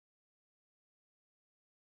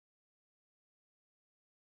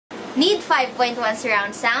Need 5.1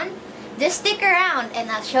 surround sound? Just stick around and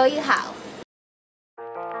I'll show you how.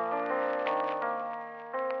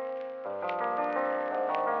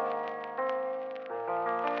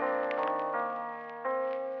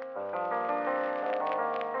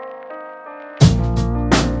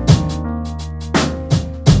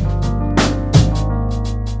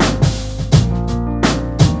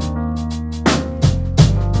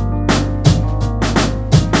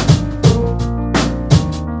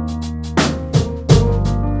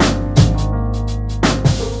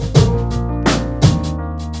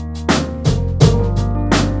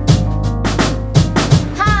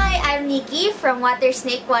 From Water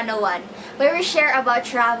Snake 101, where we share about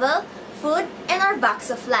travel, food, and our box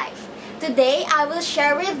of life. Today, I will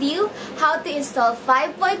share with you how to install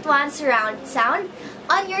 5.1 surround sound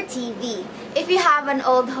on your TV. If you have an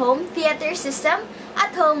old home theater system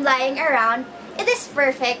at home lying around, it is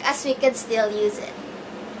perfect as we can still use it.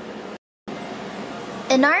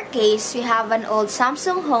 In our case, we have an old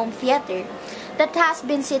Samsung home theater that has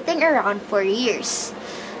been sitting around for years.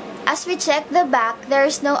 As we check the back, there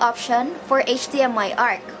is no option for HDMI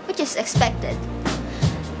ARC, which is expected.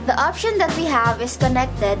 The option that we have is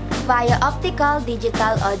connected via optical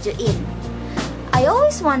digital audio in. I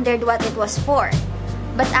always wondered what it was for,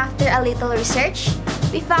 but after a little research,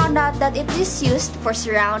 we found out that it is used for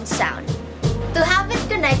surround sound. To have it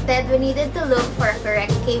connected, we needed to look for a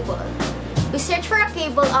correct cable. We searched for a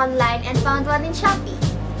cable online and found one in Shopee.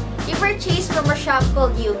 We purchased from a shop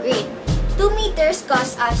called Ugreen. 2 meters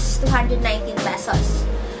cost us 219 pesos.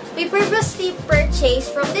 We previously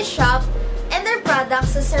purchased from this shop and their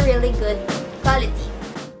products is a really good quality.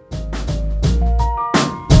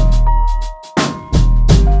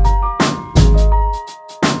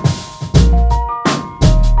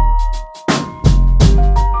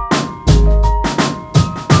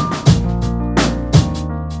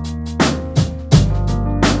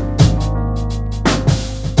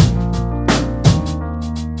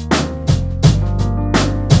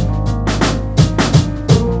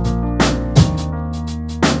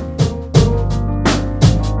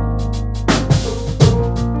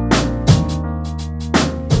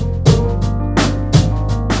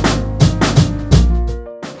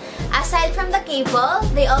 Aside from the cable,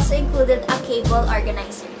 they also included a cable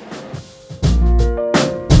organizer.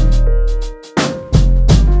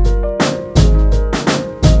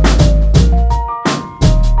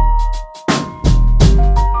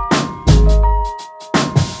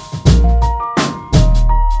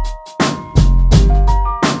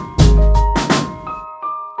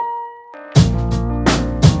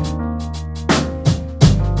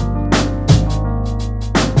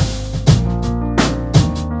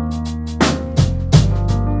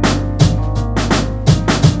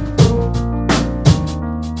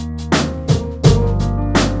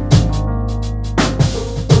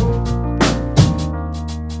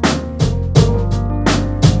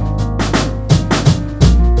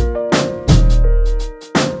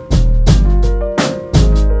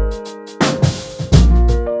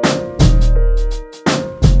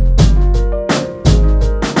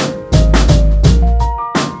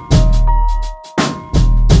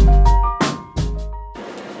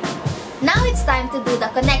 Now it's time to do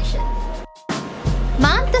the connection.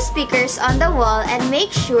 Mount the speakers on the wall and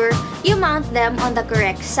make sure you mount them on the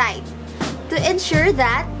correct side. To ensure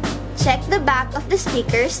that, check the back of the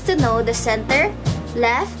speakers to know the center,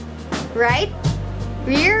 left, right,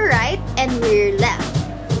 and rear left.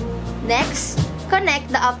 Next, connect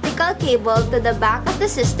the optical cable to the back of the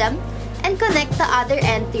system and connect the other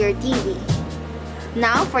end to your TV.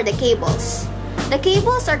 Now for the cables. The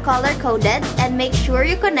cables are color-coded and make sure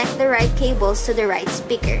you connect the right cables to the right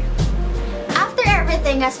speaker. After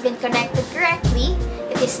everything has been connected correctly,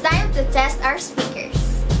 it is time to test our speakers.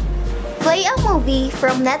 Play a movie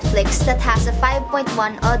from Netflix that has a 5.1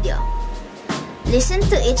 audio. Listen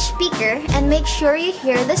to each speaker and make sure you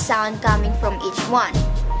hear the sound coming from each one.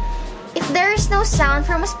 If there is no sound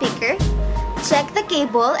from a speaker, check the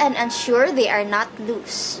cable and ensure they are not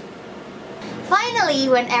loose. Finally,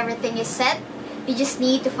 when everything is set, you just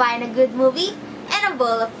need to find a good movie and a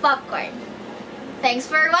bowl of popcorn. Thanks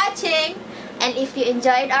for watching! And if you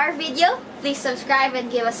enjoyed our video, please subscribe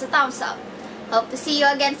and give us a thumbs up. Hope to see you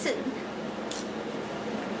again soon.